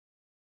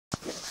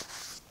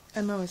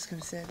I'm always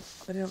gonna say it,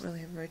 but I don't really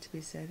have a right to be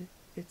sad.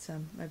 It's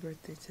my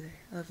birthday today,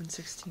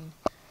 11/16.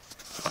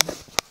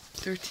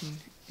 13.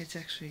 It's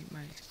actually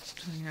my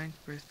 29th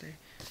birthday.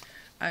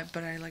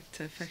 But I like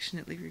to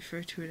affectionately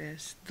refer to it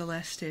as the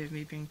last day of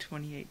me being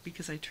 28,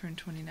 because I turned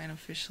 29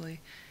 officially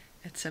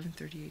at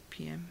 7:38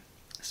 p.m.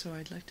 So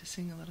I'd like to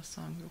sing a little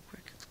song real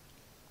quick.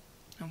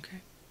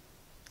 Okay.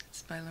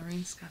 It's by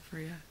Lorene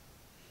Scafaria.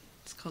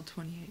 It's called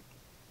 28.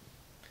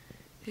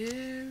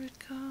 Here it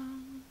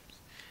comes.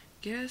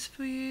 Guess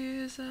for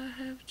years I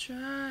have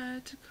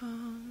tried to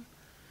calm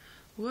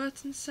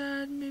what's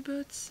inside me,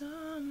 but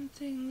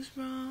something's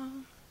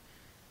wrong.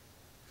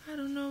 I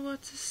don't know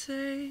what to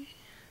say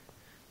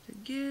to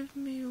give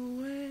me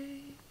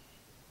away.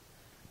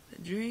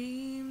 The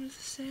dream's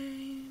the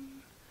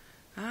same.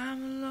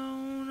 I'm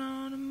alone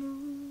on a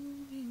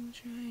moving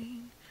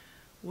train.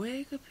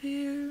 Wake up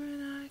here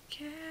and I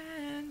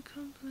can't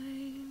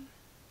complain.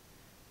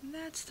 And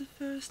that's the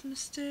first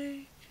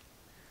mistake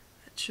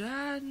I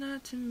tried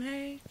not to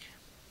make.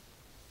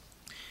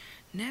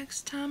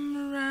 Next time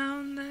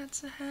around,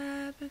 that's a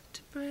habit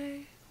to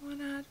break.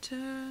 When I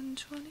turn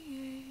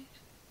 28,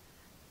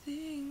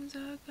 things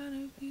are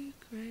gonna be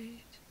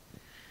great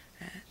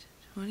at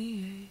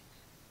 28.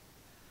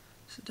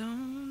 So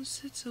don't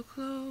sit so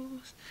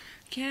close.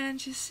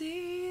 Can't you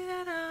see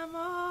that I'm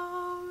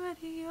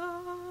already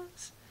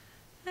yours?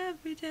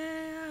 Every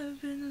day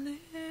I've been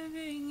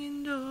living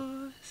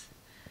indoors.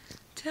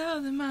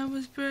 Tell them I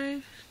was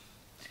brave.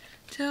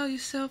 Tell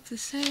yourself the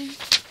same.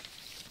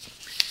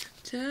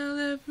 Tell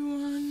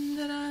everyone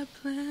that I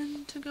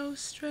plan to go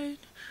straight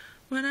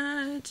when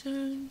I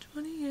turn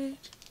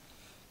 28.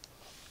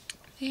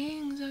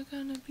 Things are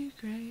gonna be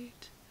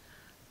great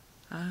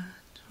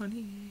at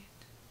 28.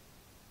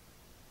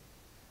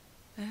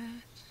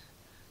 At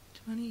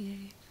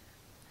 28.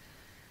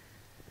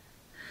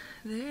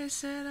 They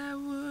said I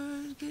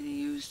would get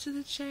used to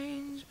the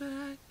change, but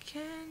I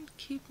can't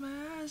keep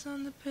my eyes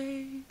on the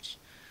page.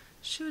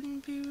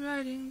 Shouldn't be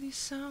writing these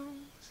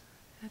songs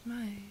at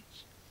my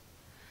age.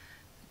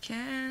 The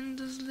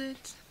candles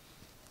lit,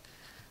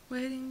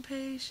 waiting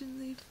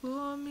patiently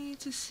for me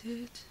to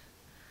sit,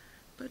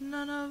 but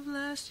none of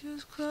last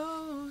year's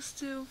clothes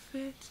still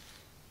fit,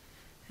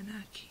 and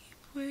I keep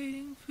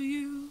waiting for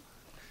you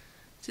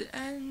to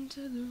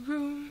enter the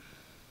room.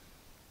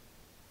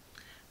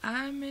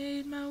 I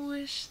made my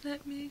wish,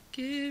 let me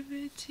give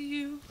it to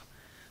you.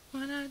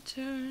 When I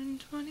turn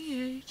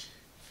 28,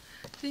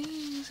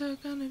 things are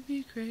gonna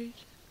be great.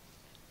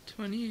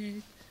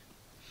 28.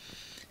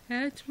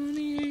 At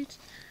 28.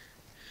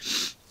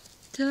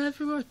 Tell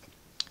everyone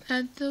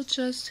that they'll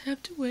just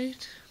have to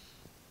wait.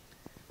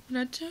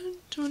 When I turn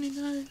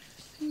 29,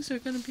 things are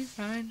gonna be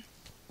fine.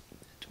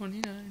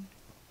 29.